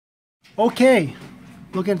Okay,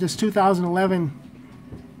 looking at this 2011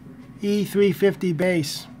 E350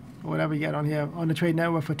 base, or whatever you get on here, on the trade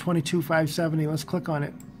network for $22,570. Let's click on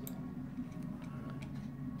it.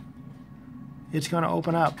 It's going to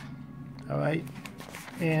open up, all right?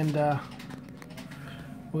 And we're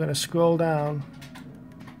going to scroll down.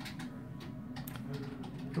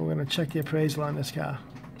 And we're going to check the appraisal on this car.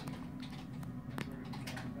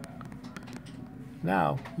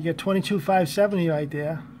 Now, you get $22,570 right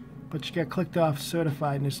there, but you get clicked off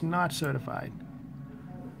certified, and it's not certified.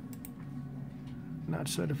 Not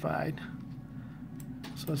certified.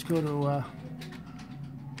 So let's go to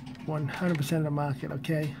 100% of the market,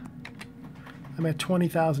 okay? I'm at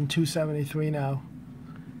 20,273 now.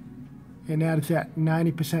 And that is at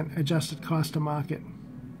 90% adjusted cost to market.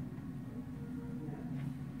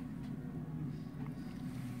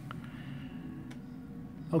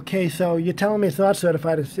 Okay, so you're telling me it's not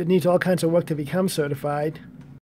certified. It needs all kinds of work to become certified.